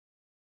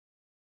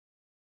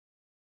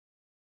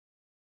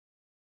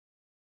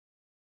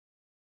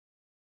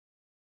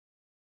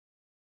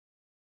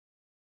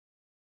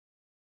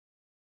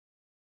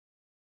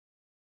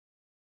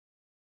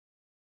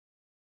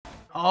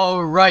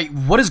Alright,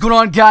 what is going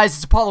on, guys?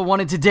 It's Apollo 1,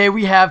 and today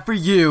we have for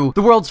you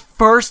the world's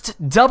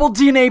first double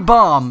DNA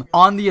bomb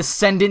on the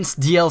Ascendance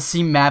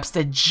DLC maps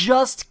that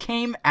just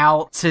came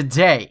out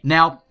today.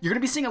 Now, you're going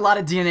to be seeing a lot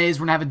of DNAs.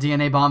 We're going to have a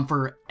DNA bomb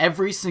for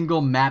every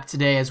single map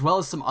today, as well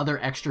as some other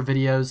extra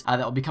videos that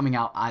will be coming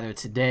out either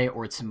today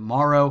or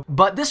tomorrow.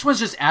 But this one's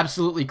just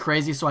absolutely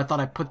crazy, so I thought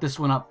I'd put this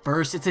one up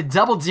first. It's a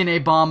double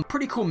DNA bomb.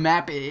 Pretty cool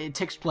map. It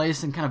takes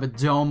place in kind of a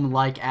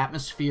dome-like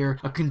atmosphere,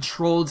 a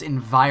controlled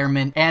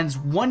environment, and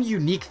one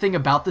unique thing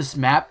about this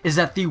map is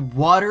that the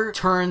water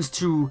turns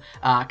to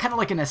kind of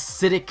like an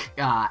acidic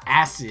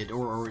acid,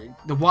 or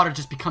the water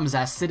just becomes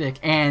acidic,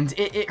 and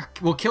it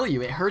will kill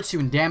you. It hurts you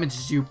and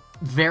damages you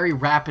very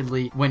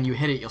rapidly when you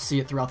hit it. You'll see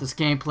it throughout this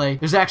gameplay.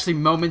 There's actually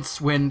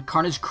moments when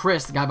Carnage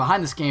Chris, the guy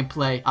behind this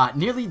gameplay,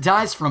 nearly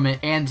dies from it,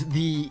 and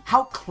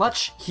how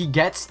clutch he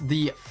gets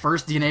the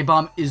first DNA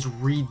bomb is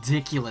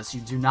ridiculous. You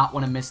do not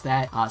want to miss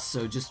that,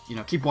 so just, you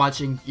know, keep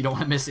watching. You don't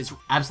want to miss it. It's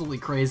absolutely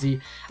crazy.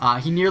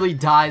 He nearly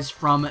dies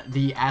from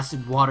the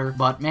acid water,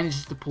 but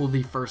manages to pull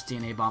the first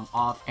DNA bomb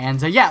off.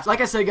 And yeah,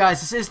 like I said,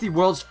 guys, this is the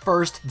world's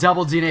first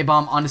double DNA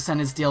bomb on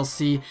Ascendance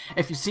DLC.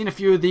 If you've seen a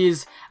few of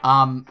these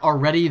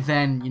already,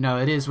 then, you know,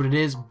 it is what it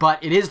is,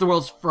 but it is the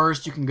world's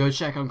first. You can go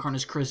check out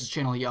Carnage Chris's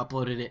channel. He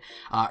uploaded it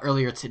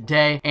earlier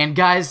today. And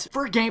guys,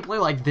 for a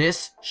gameplay like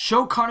this,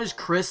 show Carnage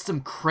Chris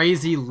some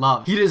crazy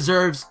love. He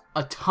deserves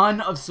a ton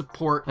of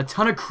support, a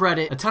ton of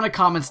credit, a ton of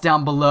comments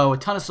down below, a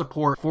ton of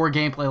support for a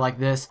gameplay like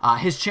this.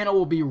 His channel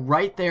will be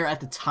right there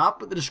at the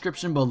top of the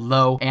description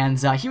below, and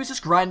he was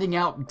just grinding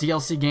out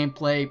DLC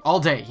gameplay all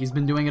day. He's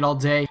been doing it all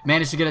day,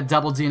 managed to get a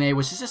double DNA,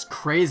 which is just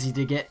crazy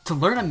to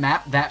learn a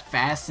map that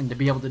fast and to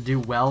be able to do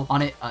well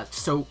on it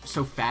so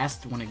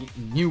fast. When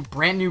a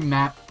brand new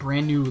map,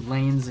 brand new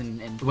lanes,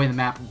 and the way the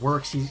map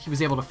works, he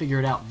was able to figure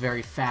it out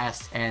very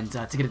fast, and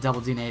to get a double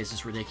DNA is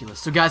just ridiculous.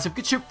 So guys, if we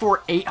could shoot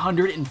for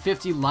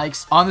 850 likes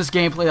on this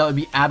gameplay, that would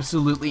be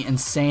absolutely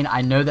insane.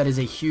 I know that is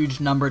a huge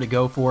number to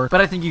go for,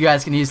 but I think you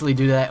guys can easily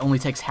do that. It only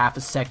takes half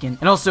a second.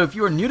 And also, if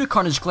you are new to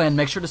Carnage Clan,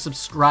 make sure to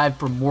subscribe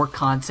for more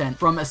content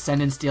from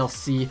Ascendance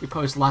DLC. We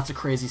post lots of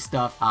crazy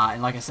stuff,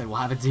 and like I said, we'll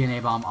have a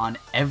DNA bomb on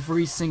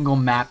every single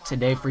map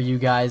today for you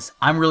guys.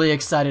 I'm really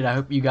excited. I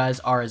hope you guys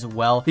are as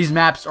well. These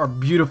maps are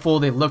beautiful,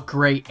 they look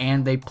great,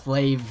 and they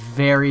play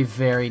very,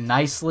 very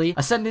nicely.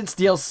 Ascendance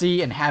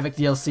DLC and Havoc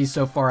DLC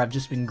so far have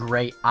just been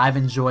great. I've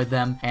enjoyed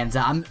them, and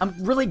I'm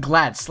really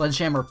glad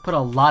Sledgehammer put a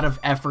lot of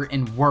effort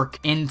and work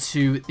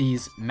into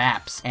these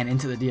maps and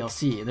into the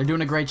DLC. They're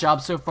doing a great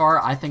job so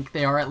far. I think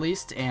they are, at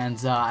least, and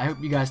I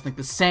hope you guys think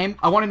the same.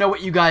 I want to know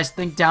what you guys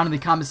think down in the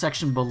comment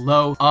section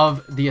below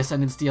of the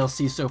Ascendance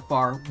DLC so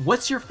far.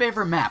 What's your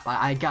favorite map?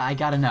 I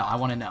gotta know. I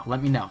want to know.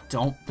 Let me know.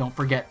 Don't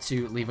forget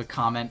to leave a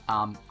comment.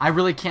 I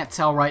really can't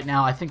tell right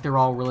now. I think they're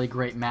all really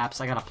great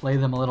maps. I gotta play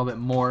them a little bit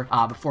more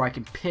before I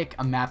can pick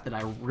a map that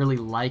I really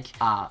like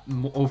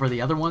over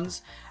the other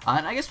ones.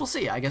 And I guess we'll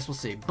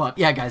see. But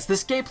yeah, guys,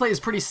 this gameplay is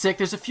pretty sick.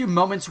 There's a few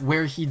moments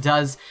where he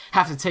does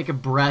have to take a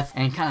breath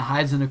and kind of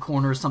hides in a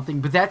corner or something,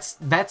 but that's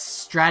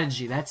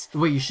strategy. That's the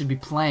way you should be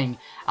playing,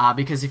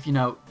 because if, you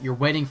know, you're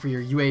waiting for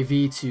your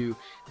UAV to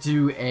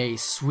do a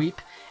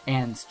sweep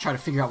and try to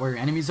figure out where your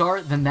enemies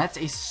are, then that's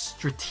a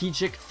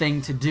strategic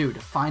thing to do, to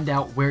find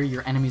out where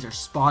your enemies are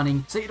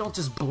spawning, so you don't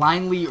just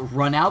blindly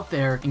run out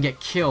there and get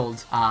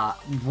killed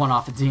one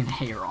off a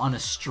DNA or on a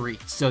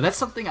street. So that's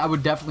something I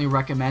would definitely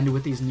recommend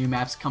with these new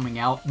maps coming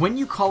out. When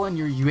you call in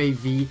your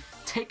UAV,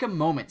 take a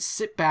moment,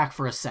 sit back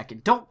for a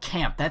second. Don't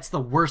camp. That's the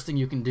worst thing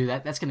you can do.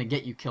 That's going to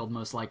get you killed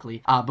most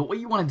likely. But what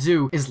you want to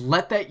do is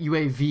let that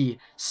UAV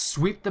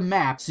sweep the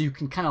map so you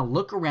can kind of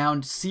look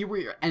around, see where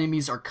your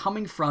enemies are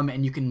coming from,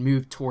 and you can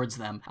move towards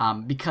them.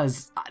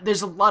 Because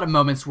there's a lot of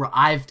moments where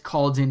I've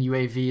called in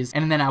UAVs,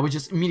 and then I would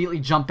just immediately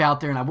jump out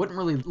there and I wouldn't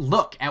really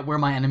look at where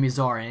my enemies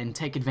are and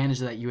take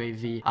advantage of that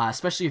UAV.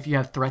 Especially if you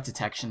have threat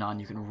detection on,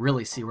 you can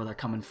really see where they're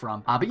coming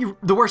from. But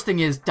the worst thing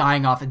is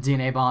dying off a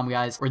DNA bomb,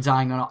 guys, or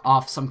dying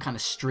off some kind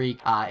of streak.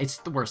 It's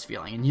the worst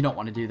feeling, and you don't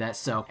want to do that.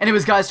 So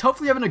anyways, guys,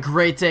 hopefully you're having a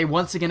great day.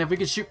 Once again, if we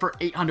could shoot for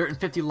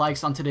 850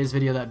 likes on today's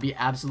video, that'd be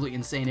absolutely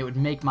insane. It would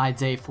make my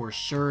day for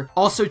sure.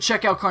 Also,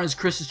 check out Carnage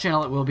Chris's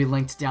channel. It will be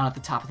linked down at the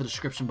top of the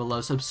description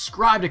below.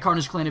 Subscribe to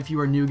Carnage Clan if you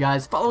are new,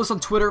 guys. Follow us on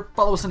Twitter,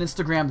 follow us on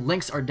Instagram.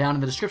 Links are down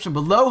in the description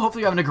below.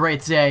 Hopefully you're having a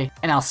great day,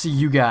 and I'll see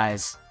you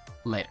guys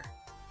later.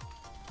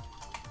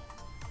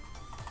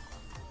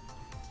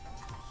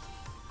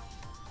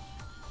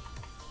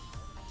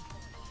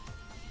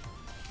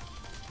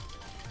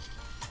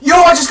 Yo,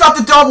 I just got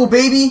the double,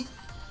 baby!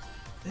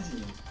 Did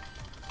you?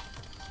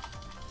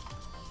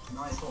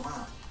 Nice one,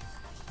 man.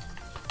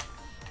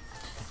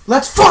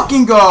 Let's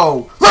fucking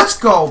go! Let's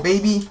go,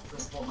 baby!